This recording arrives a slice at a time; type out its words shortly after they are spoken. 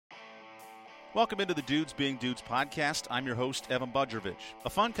Welcome into the Dudes Being Dudes podcast. I'm your host, Evan Budrovich. A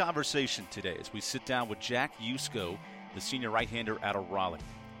fun conversation today as we sit down with Jack Yusko, the senior right-hander out of Raleigh.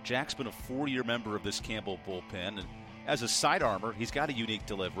 Jack's been a 4-year member of this Campbell bullpen, and as a side armor, he's got a unique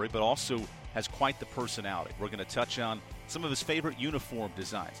delivery, but also has quite the personality. We're going to touch on some of his favorite uniform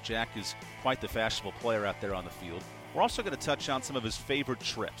designs. Jack is quite the fashionable player out there on the field. We're also going to touch on some of his favorite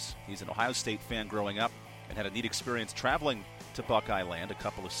trips. He's an Ohio State fan growing up and had a neat experience traveling to Buckeye Land a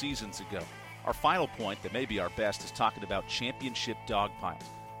couple of seasons ago. Our final point, that may be our best, is talking about championship dogpiles.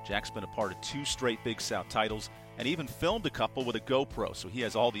 Jack's been a part of 2 straight Big South titles and even filmed a couple with a GoPro, so he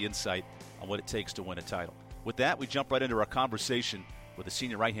has all the insight on what it takes to win a title. With that, we jump right into our conversation with the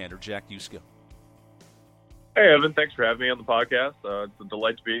senior right-hander, Jack Yusko. Hey, Evan. Thanks for having me on the podcast. It's a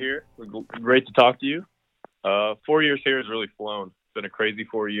delight to be here. Great to talk to you. 4 years here has really flown. It's been a crazy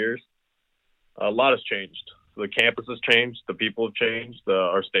 4 years. A lot has changed. The campus has changed. The people have changed.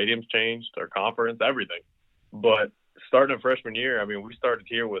 Our stadium's changed. Our conference, everything. But starting in freshman year, we started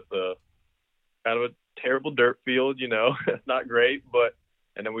here with kind of a terrible dirt field, not great.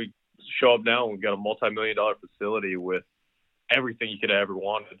 And then we show up now and we've got a multi-million-dollar facility with everything you could have ever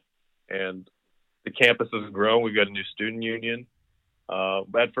wanted. And the campus has grown. We've got a new student union.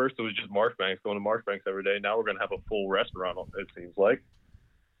 At first, it was just Marchbanks, going to Marchbanks every day. Now we're going to have a full restaurant, it seems like.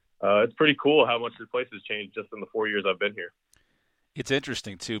 It's pretty cool how much the place has changed just in the 4 years I've been here. It's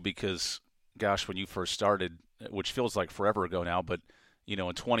interesting, too, because, gosh, when you first started, which feels like forever ago now, but, in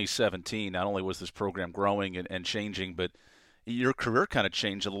 2017, not only was this program growing and changing, but your career kind of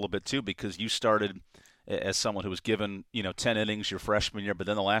changed a little bit, too, because you started as someone who was given, 10 innings your freshman year, but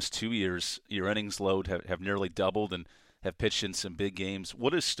then the last 2 years, your innings load have nearly doubled and have pitched in some big games.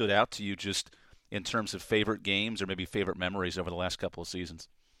 What has stood out to you just in terms of favorite games or maybe favorite memories over the last couple of seasons?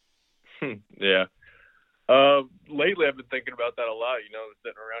 Yeah. Lately I've been thinking about that a lot,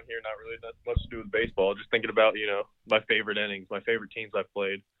 sitting around here, not really that much to do with baseball, just thinking about, my favorite innings, my favorite teams I've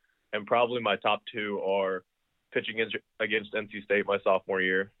played. And probably my top 2 are pitching against NC State my sophomore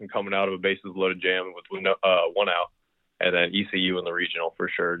year and coming out of a bases loaded jam with 1 out, and then ECU in the regional for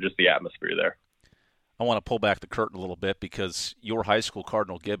sure, just the atmosphere there. I want to pull back the curtain a little bit because your high school,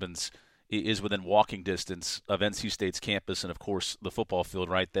 Cardinal Gibbons, is within walking distance of NC State's campus and, of course, the football field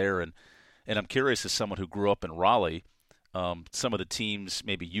right there. And I'm curious, as someone who grew up in Raleigh, some of the teams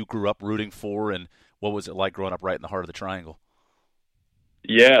maybe you grew up rooting for, and what was it like growing up right in the heart of the Triangle?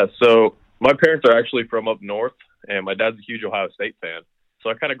 Yeah, so my parents are actually from up north, and my dad's a huge Ohio State fan. So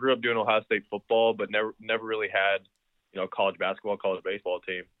I kind of grew up doing Ohio State football, but never really had, college basketball, college baseball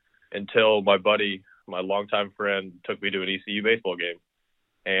team until my buddy, my longtime friend, took me to an ECU baseball game.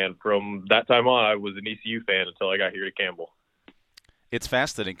 And from that time on, I was an ECU fan until I got here to Campbell. It's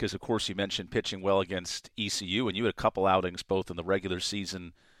fascinating because, of course, you mentioned pitching well against ECU, and you had a couple outings both in the regular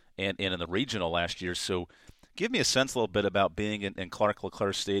season and in the regional last year. So give me a sense a little bit about being in Clark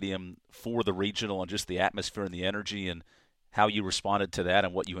LeClaire Stadium for the regional and just the atmosphere and the energy and how you responded to that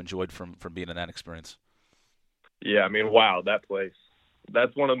and what you enjoyed from being in that experience. Yeah, wow, that place.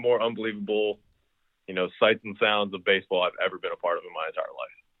 That's one of the more unbelievable sights and sounds of baseball I've ever been a part of in my entire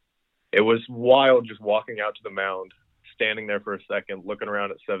life. It was wild just walking out to the mound, standing there for a second, looking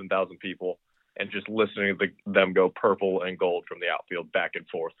around at 7,000 people, and just listening to them go purple and gold from the outfield back and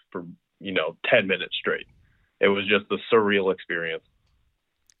forth for, 10 minutes straight. It was just a surreal experience.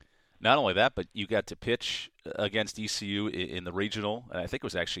 Not only that, but you got to pitch against ECU in the regional, and I think it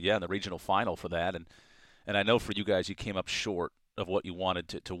was actually, in the regional final for that. And I know for you guys, you came up short of what you wanted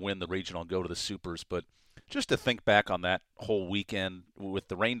to win the regional and go to the Supers. But just to think back on that whole weekend with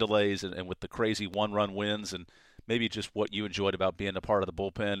the rain delays and with the crazy 1-run wins and maybe just what you enjoyed about being a part of the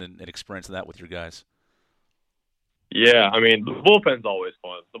bullpen and experiencing that with your guys. Yeah, the bullpen's always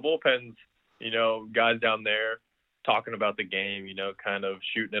fun. The bullpen's, guys down there talking about the game, kind of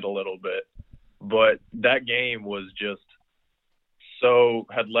shooting it a little bit. But that game was just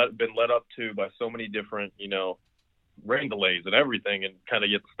been led up to by so many different, rain delays and everything, and kind of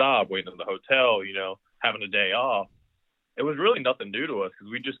get stopped, waiting in the hotel, having a day off. It was really nothing new to us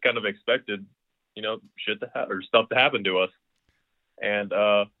because we just kind of expected, stuff to happen to us. And,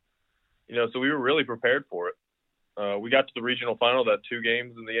 so we were really prepared for it. We got to the regional final, that 2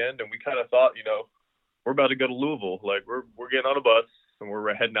 games in the end, and we kind of thought, we're about to go to Louisville. Like, we're getting on a bus, and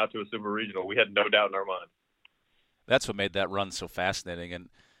we're heading out to a super regional. We had no doubt in our mind. That's what made that run so fascinating. And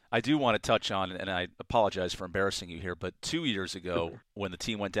I do want to touch on, and I apologize for embarrassing you here, but 2 years ago when the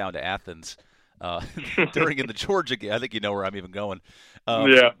team went down to Athens, during the Georgia game, I think you know where I'm even going.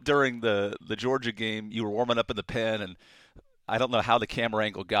 During the Georgia game, you were warming up in the pen, and I don't know how the camera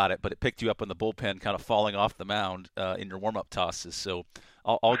angle got it, but it picked you up in the bullpen kind of falling off the mound in your warm-up tosses. So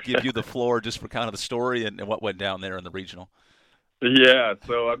I'll give you the floor just for kind of the story and what went down there in the regional. Yeah,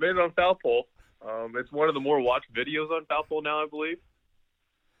 so I made it on Foul Pole. It's one of the more watched videos on Foul Pole now, I believe.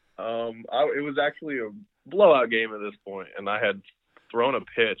 It was actually a blowout game at this point, and I had thrown a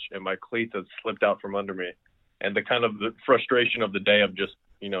pitch, and my cleats had slipped out from under me. And the frustration of the day of just,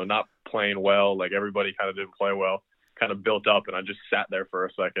 not playing well, like everybody kind of didn't play well, kind of built up, and I just sat there for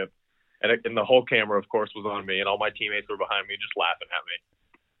a second. And the whole camera, of course, was on me, and all my teammates were behind me just laughing at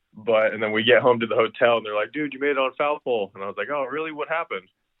me. And then we get home to the hotel, and they're like, dude, you made it on Foul Pole. And I was like, oh, really? What happened?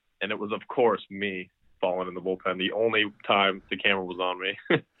 And it was, of course, me falling in the bullpen, the only time the camera was on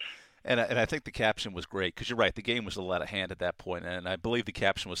me. And I think the caption was great because you're right. The game was a little out of hand at that point, and I believe the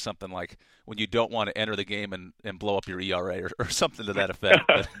caption was something like, when you don't want to enter the game and blow up your ERA or something to that effect.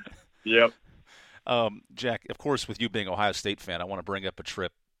 But, Yep. Jack, of course, with you being an Ohio State fan, I want to bring up a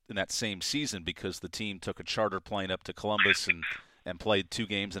trip in that same season because the team took a charter plane up to Columbus and played 2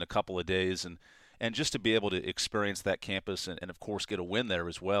 games in a couple of days. And just to be able to experience that campus and of course, get a win there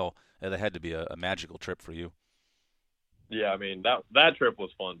as well, that had to be a magical trip for you. Yeah, I mean, that trip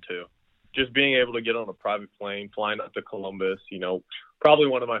was fun, too. Just being able to get on a private plane, flying up to Columbus, probably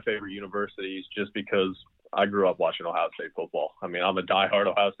one of my favorite universities just because I grew up watching Ohio State football. I mean, I'm a diehard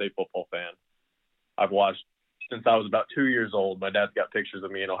Ohio State football fan. I've watched since I was about 2 years old. My dad's got pictures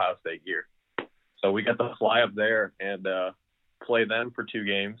of me in Ohio State gear. So we got to fly up there and play them for 2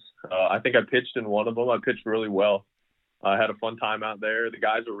 games. I think I pitched in one of them. I pitched really well. I had a fun time out there. The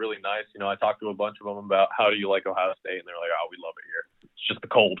guys were really nice. I talked to a bunch of them about how do you like Ohio State, and they're like, oh, we love it here. It's just the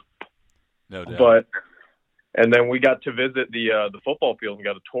cold. No doubt. And then we got to visit the football field and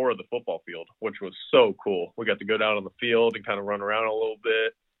got a tour of the football field, which was so cool. We got to go down on the field and kind of run around a little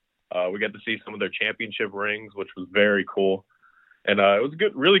bit. We got to see some of their championship rings, which was very cool. And it was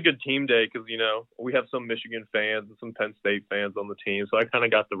a really good team day because, we have some Michigan fans and some Penn State fans on the team, so I kind of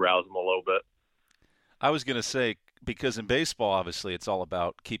got to rouse them a little bit. I was going to say, because in baseball, obviously, it's all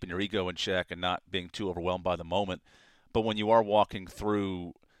about keeping your ego in check and not being too overwhelmed by the moment. But when you are walking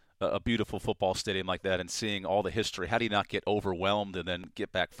through a beautiful football stadium like that and seeing all the history, how do you not get overwhelmed and then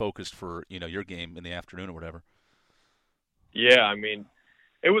get back focused for, your game in the afternoon or whatever? Yeah, I mean,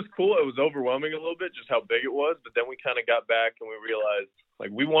 it was cool. It was overwhelming a little bit just how big it was. But then we kind of got back and we realized,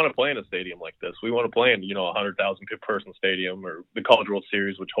 we want to play in a stadium like this. We want to play in, a 100,000 person stadium or the College World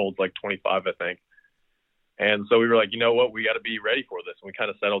Series, which holds 25, I think. And so we were like, you know what, we got to be ready for this. And we kind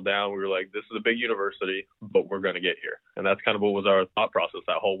of settled down. We were like, this is a big university, but we're going to get here. And that's kind of what was our thought process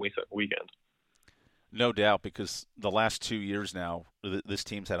that whole weekend. No doubt, because the last 2 years now, this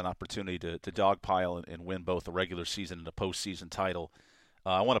team's had an opportunity to dogpile and win both a regular season and a postseason title.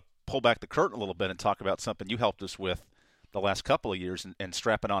 I want to pull back the curtain a little bit and talk about something you helped us with the last couple of years and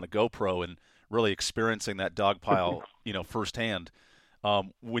strapping on a GoPro and really experiencing that dogpile, firsthand.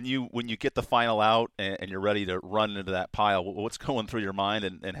 When you get the final out and you're ready to run into that pile, what's going through your mind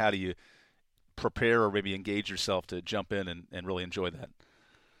and how do you prepare or maybe engage yourself to jump in and really enjoy that?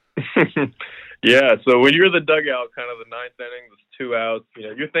 Yeah, so when you're in the dugout, kind of the 9th inning, there's 2 outs,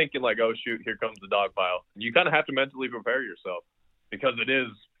 you're thinking oh, shoot, here comes the dog pile. You kind of have to mentally prepare yourself because it is,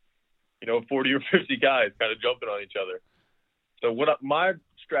 40 or 50 guys kind of jumping on each other. So my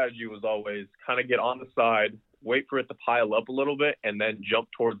strategy was always kind of get on the side, wait for it to pile up a little bit, and then jump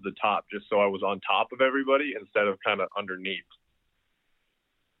towards the top just so I was on top of everybody instead of kind of underneath.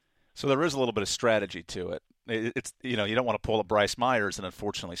 So there is a little bit of strategy to it. It's you don't want to pull a Bryce Myers and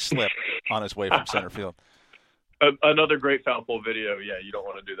unfortunately slip on his way from center field. Another great foul pole video. Yeah, you don't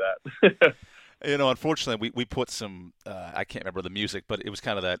want to do that. Unfortunately, we put some, I can't remember the music, but it was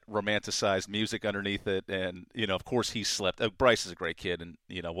kind of that romanticized music underneath it. And, of course he slipped. Bryce is a great kid, and,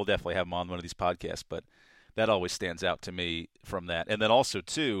 we'll definitely have him on one of these podcasts. But that always stands out to me from that. And then also,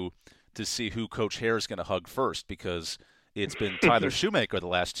 too, to see who Coach Hare is going to hug first, because it's been Tyler Shoemaker the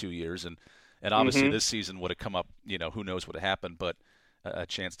last 2 years. And obviously this season would have come up, who knows what would have happened, but a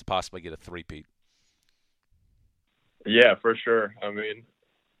chance to possibly get a three-peat. Yeah, for sure. I mean,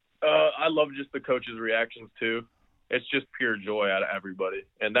 I love just the coaches' reactions, too. It's just pure joy out of everybody.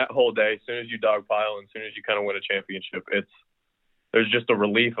 And that whole day, as soon as you dogpile and as soon as you kind of win a championship, there's just a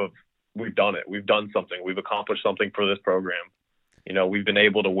relief of we've done it. We've done something. We've accomplished something for this program. We've been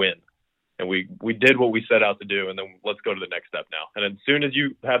able to win. And we did what we set out to do, and then let's go to the next step now. And as soon as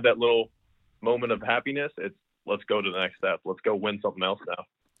you have that little moment of happiness, it's let's go to the next step. Let's go win something else now.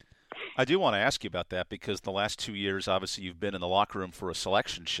 I do want to ask you about that because the last 2 years, obviously, you've been in the locker room for a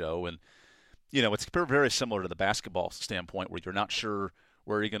selection show. And, it's very similar to the basketball standpoint where you're not sure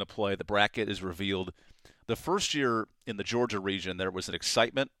where you're going to play. The bracket is revealed. The first year in the Georgia region, there was an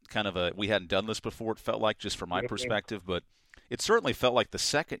excitement, kind of we hadn't done this before, it felt like, just from my perspective. But it certainly felt like the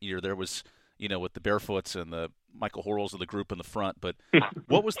second year there was, with the Barefoots and the Michael Horrells of the group in the front. But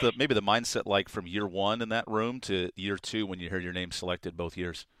what was maybe the mindset like from year one in that room to year two when you heard your name selected both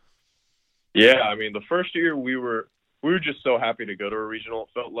years? Yeah, I mean, the first year we were just so happy to go to a regional. It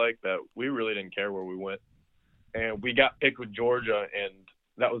felt like that we really didn't care where we went, and we got picked with Georgia, and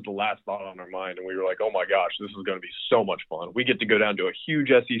that was the last thought on our mind. And we were like, oh my gosh, this is going to be so much fun. We get to go down to a huge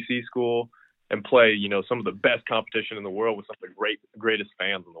SEC school and play, some of the best competition in the world with some of the greatest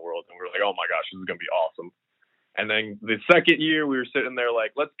fans in the world. And we were like, oh my gosh, this is going to be awesome. And then the second year we were sitting there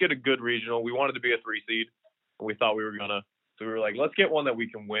like, let's get a good regional. We wanted to be a 3 seed, and we thought we were gonna. So we were like, let's get one that we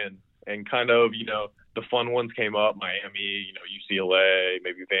can win. And kind of, the fun ones came up, Miami, UCLA,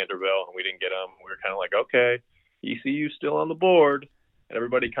 maybe Vanderbilt, and we didn't get them. We were kind of like, okay, ECU's still on the board. And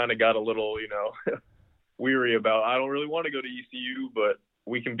everybody kind of got a little, weary about, I don't really want to go to ECU, but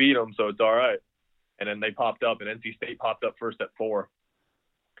we can beat them, so it's all right. And then they popped up, and NC State popped up first at 4.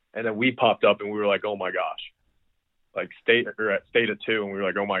 And then we popped up, and we were like, oh my gosh. Like State at 2, and we were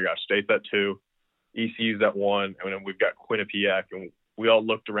like, oh my gosh, State's at 2, ECU's at 1, and then we've got Quinnipiac, and we all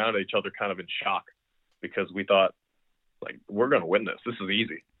looked around at each other kind of in shock because we thought, like, we're going to win this. This is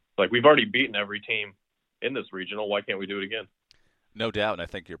easy. Like, we've already beaten every team in this regional. Why can't we do it again? No doubt, and I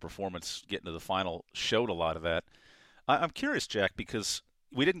think your performance getting to the final showed a lot of that. I'm curious, Jack, because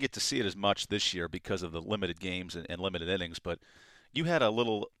we didn't get to see it as much this year because of the limited games and limited innings, but you had a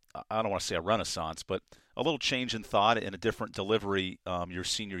little, I don't want to say a renaissance, but a little change in thought and a different delivery your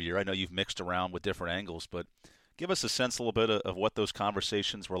senior year. I know you've mixed around with different angles, but give us a sense a little bit of what those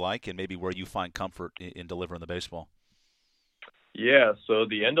conversations were like and maybe where you find comfort in delivering the baseball. Yeah, so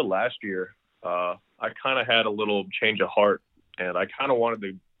the end of last year, I kind of had a little change of heart, and I kind of wanted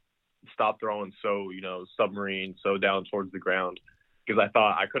to stop throwing submarine, so down towards the ground, because I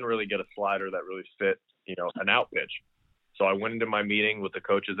thought I couldn't really get a slider that really fit, an out pitch. So I went into my meeting with the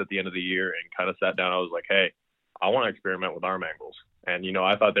coaches at the end of the year and kind of sat down. I was like, hey, I want to experiment with arm angles. And,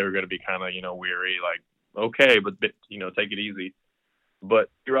 I thought they were going to be kind of, weary, like, okay, but, take it easy. But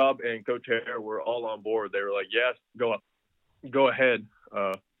Rob and Coach Hare were all on board. They were like, yes, go ahead.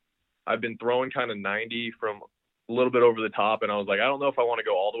 I've been throwing kind of 90 from a little bit over the top. And I was like, I don't know if I want to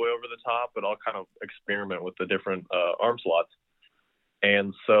go all the way over the top, but I'll kind of experiment with the different arm slots.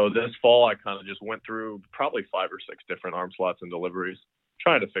 And so this fall, I kind of just went through probably 5 or 6 different arm slots and deliveries,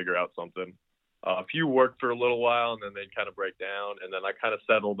 trying to figure out something. A few worked for a little while, and then they'd kind of break down. And then I kind of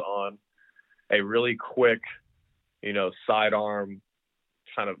settled on a really quick, sidearm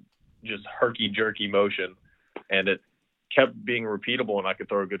kind of just herky-jerky motion. And it kept being repeatable, and I could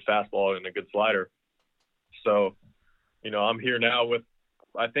throw a good fastball and a good slider. So, I'm here now with,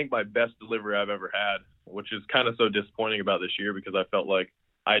 I think, my best delivery I've ever had, which is kind of so disappointing about this year because I felt like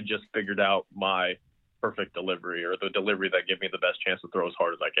I just figured out my perfect delivery, or the delivery that gave me the best chance to throw as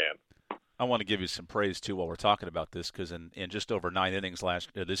hard as I can. I want to give you some praise, too, while we're talking about this, because in just over 9 innings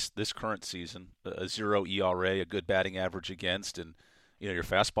this current season, a 0 ERA, a good batting average against, and your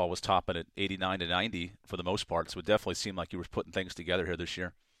fastball was topping at 89 to 90 for the most part, so it definitely seemed like you were putting things together here this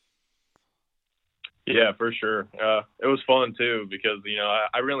year. Yeah, for sure. It was fun, too, because,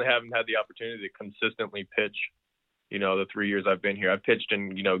 I really haven't had the opportunity to consistently pitch, the 3 years I've been here. I've pitched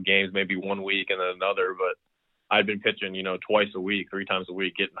in, games maybe 1 week and then another, but I've been pitching, twice a week, 3 times a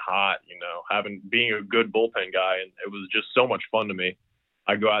week, getting hot, being a good bullpen guy. And it was just so much fun to me.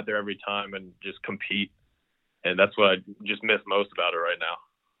 I go out there every time and just compete. And that's what I just miss most about it right now.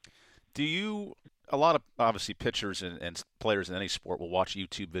 A lot of, obviously, pitchers and players in any sport will watch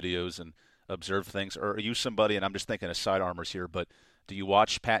YouTube videos and observe things. Or are you somebody, and I'm just thinking of sidearmers here, but do you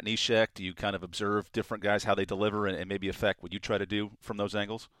watch Pat Neshek? Do you kind of observe different guys, how they deliver, and maybe affect what you try to do from those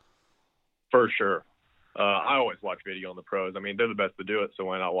angles? For sure. I always watch video on the pros. I mean, they're the best to do it, so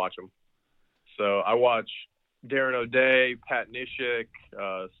why not watch them? So I watch Darren O'Day, Pat Neshek,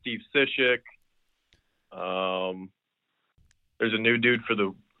 Steve Cishek. There's a new dude for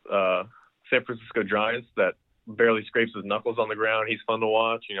the San Francisco Giants that barely scrapes his knuckles on the ground. He's fun to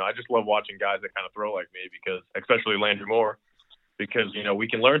watch. I just love watching guys that kind of throw like me, because, especially Landry Moore, because, we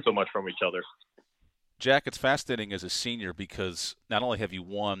can learn so much from each other. Jack, it's fascinating as a senior because not only have you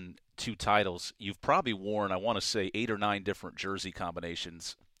won 2 titles, you've probably worn, I want to say, 8 or 9 different jersey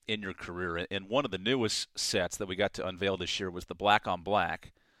combinations in your career. And one of the newest sets that we got to unveil this year was the black on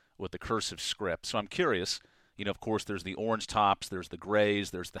black with the cursive script. So I'm curious, of course, there's the orange tops, there's the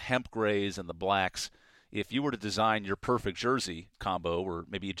grays, there's the hemp grays and the blacks. If you were to design your perfect jersey combo, or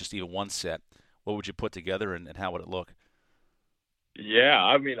maybe just even one set, what would you put together and how would it look? Yeah,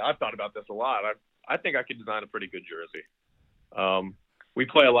 I mean, I've thought about this a lot. I think I could design a pretty good jersey. We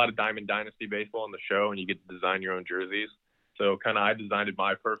play a lot of Diamond Dynasty baseball on the show, and you get to design your own jerseys. So kind of I designed it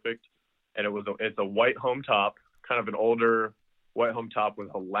my perfect, and it's a white home top, kind of an older white home top with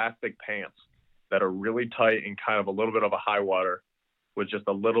elastic pants that are really tight and kind of a little bit of a high water with just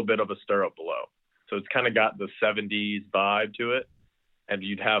a little bit of a stirrup below. So it's kind of got the 70s vibe to it. And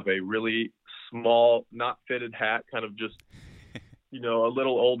you'd have a really small, not fitted hat, kind of just, a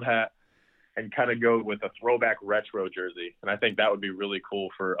little old hat, and kind of go with a throwback retro jersey. And I think that would be really cool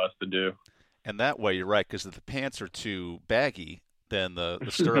for us to do. And that way, you're right, because if the pants are too baggy, then the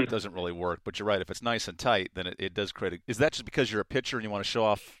stirrup doesn't really work. But you're right, if it's nice and tight, then it does create – is that just because you're a pitcher and you want to show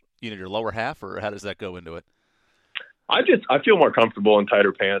off your lower half, or how does that go into it? I feel more comfortable in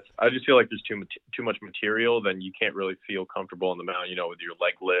tighter pants. I just feel like there's too much material, then you can't really feel comfortable on the mound, with your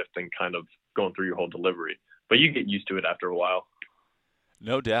leg lift and kind of going through your whole delivery. But you get used to it after a while.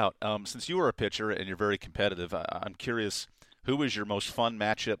 No doubt. Since you were a pitcher and you're very competitive, I'm curious, who was your most fun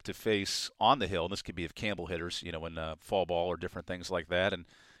matchup to face on the hill? And this could be of Campbell hitters, in fall ball or different things like that.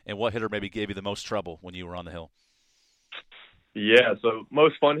 And what hitter maybe gave you the most trouble when you were on the hill? Yeah, so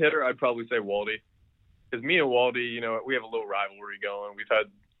most fun hitter, I'd probably say Waldy. Because me and Waldy, we have a little rivalry going. We've had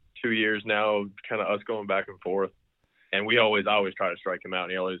 2 years now, kind of us going back and forth. And I always try to strike him out.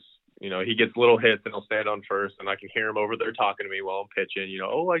 And he always, he gets little hits and he'll stand on first. And I can hear him over there talking to me while I'm pitching,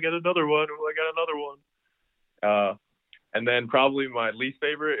 I got another one. Oh, I got another one. And then probably my least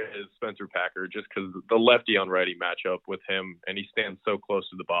favorite is Spencer Packer, just because the lefty on righty matchup with him, and he stands so close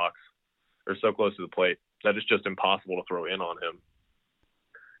to the box or so close to the plate that it's just impossible to throw in on him.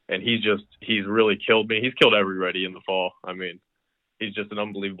 And he's really killed me. He's killed every righty in the fall. I mean, he's just an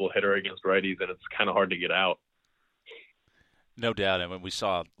unbelievable hitter against righties, and it's kind of hard to get out. No doubt. I mean, we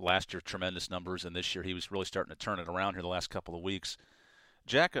saw last year tremendous numbers, and this year he was really starting to turn it around here the last couple of weeks.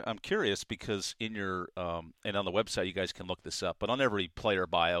 Jack, I'm curious because in your and on the website you guys can look this up, but on every player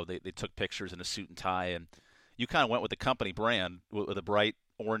bio they took pictures in a suit and tie, and you kind of went with the company brand with a bright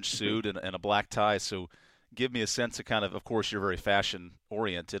orange suit and a black tie. So give me a sense of course, you're very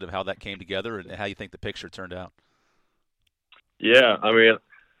fashion-oriented, of how that came together and how you think the picture turned out. Yeah, I mean,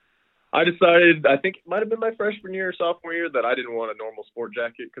 I decided, I think it might have been my freshman year or sophomore year, that I didn't want a normal sport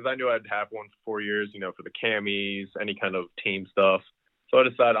jacket because I knew I'd have one for 4 years, for the camis, any kind of team stuff. So I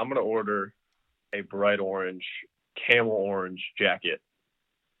decided I'm going to order a bright orange, camel orange jacket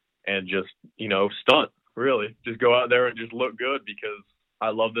and just, stunt, really. Just go out there and just look good because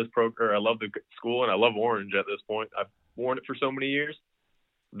I love this program. I love the school, and I love orange at this point. I've worn it for so many years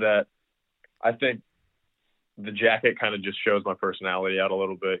that I think the jacket kind of just shows my personality out a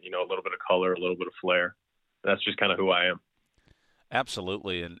little bit, a little bit of color, a little bit of flair. That's just kind of who I am.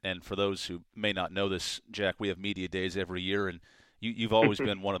 Absolutely. And for those who may not know this, Jack, we have media days every year, and you've always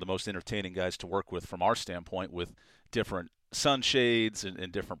been one of the most entertaining guys to work with from our standpoint, with different sunshades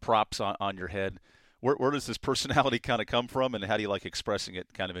and different props on your head. Where does this personality kind of come from, and how do you like expressing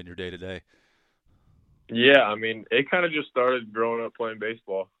it kind of in your day-to-day? Yeah, I mean, it kind of just started growing up playing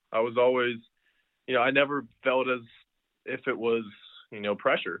baseball. I was always, I never felt as if it was,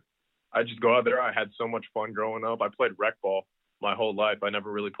 pressure. I just go out there. I had so much fun growing up. I played rec ball my whole life. I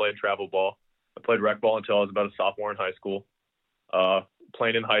never really played travel ball. I played rec ball until I was about a sophomore in high school.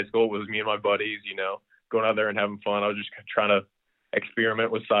 Playing in high school was me and my buddies, going out there and having fun. I was just trying to experiment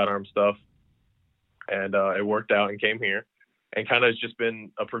with sidearm stuff. And it worked out and came here. And kind of it's just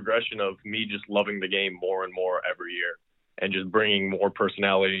been a progression of me just loving the game more and more every year and just bringing more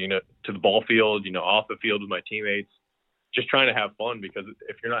personality, to the ball field, off the field with my teammates, just trying to have fun, because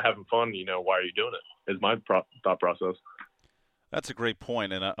if you're not having fun, why are you doing it, is my thought process. That's a great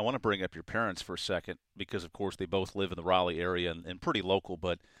point, and I want to bring up your parents for a second because, of course, they both live in the Raleigh area and pretty local,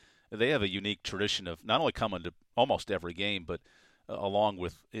 but they have a unique tradition of not only coming to almost every game, but along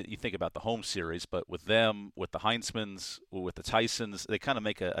with, you think about the home series, but with them, with the Heinzmans, with the Tysons, they kind of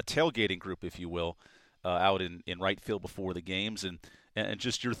make a tailgating group, if you will, out in right field before the games. And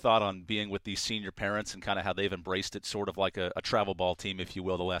just your thought on being with these senior parents and kind of how they've embraced it, sort of like a travel ball team, if you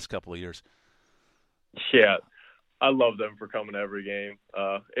will, the last couple of years. Yeah, I love them for coming to every game.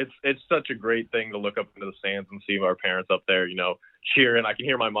 It's such a great thing to look up into the stands and see our parents up there, cheering. I can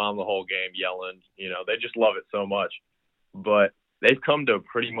hear my mom the whole game yelling. They just love it so much. But they've come to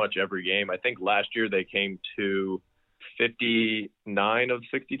pretty much every game. I think last year they came to 59 of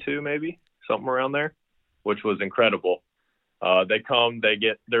 62, maybe, something around there, which was incredible. They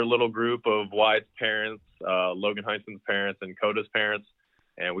get their little group of Wyatt's parents, Logan Heinzman's parents, and Coda's parents,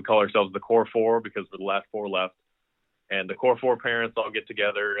 and we call ourselves the Core Four because we're the last four left. And the Core Four parents all get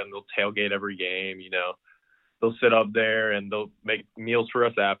together and they'll tailgate every game. They'll sit up there and they'll make meals for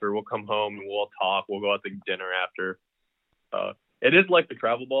us after. We'll come home and we'll talk. We'll go out to dinner after. It is like the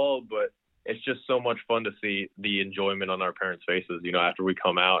travel ball, but it's just so much fun to see the enjoyment on our parents' faces, after we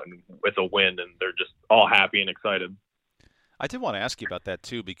come out and it's a win and they're just all happy and excited. I did want to ask you about that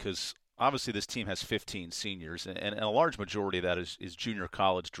too, because obviously this team has 15 seniors, and a large majority of that is junior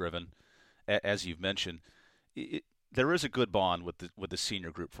college driven, as you've mentioned. There is a good bond with the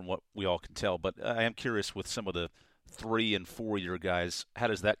senior group, from what we all can tell. But I am curious, with some of the 3 and 4 year guys, how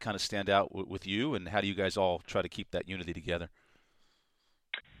does that kind of stand out with you, and how do you guys all try to keep that unity together?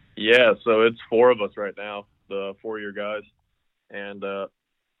 Yeah, so it's 4 of us right now, the 4-year guys, and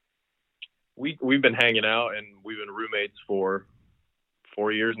we've been hanging out and we've been roommates for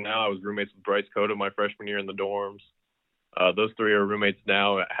 4 years now. I was roommates with Bryce Cota my freshman year in the dorms. Those 3 are roommates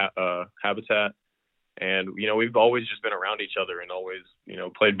now at Habitat. And, we've always just been around each other and always,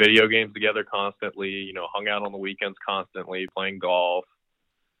 played video games together constantly, hung out on the weekends constantly, playing golf.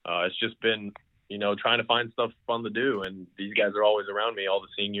 It's just been, trying to find stuff fun to do. And these guys are always around me, all the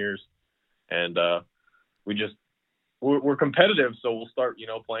seniors. And we're competitive. So we'll start,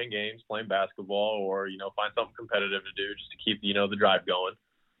 playing games, playing basketball, or, find something competitive to do just to keep, the drive going.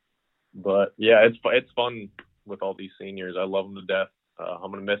 But, yeah, it's fun with all these seniors. I love them to death.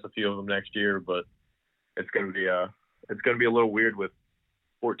 I'm going to miss a few of them next year, but it's going to be a little weird with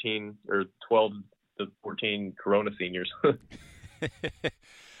 14 or 12 to 14 Corona seniors.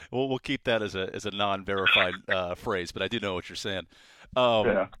 Well, we'll keep that as a non-verified phrase, but I do know what you're saying.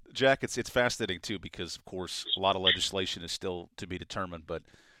 Yeah. Jack, it's fascinating too, because of course a lot of legislation is still to be determined, but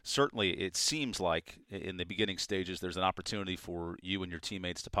certainly it seems like in the beginning stages there's an opportunity for you and your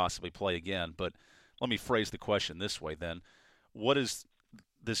teammates to possibly play again. But let me phrase the question this way then: what is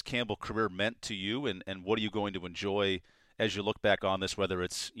this Campbell career meant to you, and what are you going to enjoy as you look back on this, whether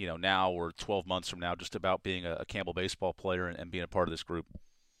it's now or 12 months from now, just about being a Campbell baseball player and being a part of this group?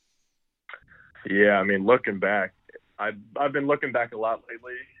 Yeah, I mean, looking back, I've been looking back a lot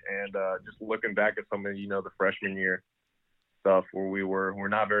lately, and just looking back at some of the freshman year stuff where we're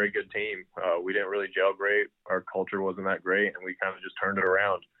not a very good team. We didn't really gel great. Our culture wasn't that great, and we kind of just turned it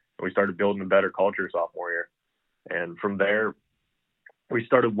around. And we started building a better culture sophomore year, and from there we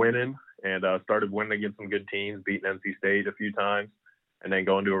started winning against some good teams, beating NC State a few times, and then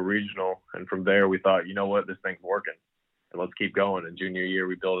going to a regional. And from there, we thought, you know what, this thing's working, and let's keep going. And junior year,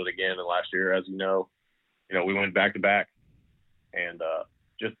 we built it again. And last year, as we went back to back. And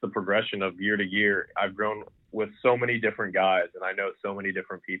just the progression of year to year, I've grown with so many different guys, and I know so many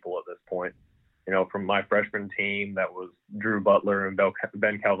different people at this point. From my freshman team that was Drew Butler and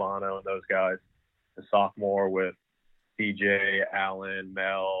Ben Calvano and those guys, the sophomore with CJ, Allen,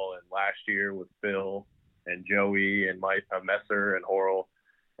 Mel, and last year with Phil and Joey and Mike Messer and Horrell.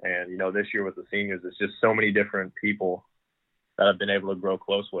 And, this year with the seniors, it's just so many different people that I've been able to grow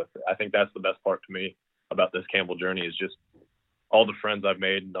close with. I think that's the best part to me about this Campbell journey, is just all the friends I've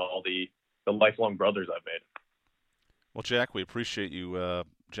made and all the lifelong brothers I've made. Well, Jack, we appreciate you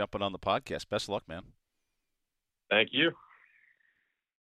jumping on the podcast. Best of luck, man. Thank you.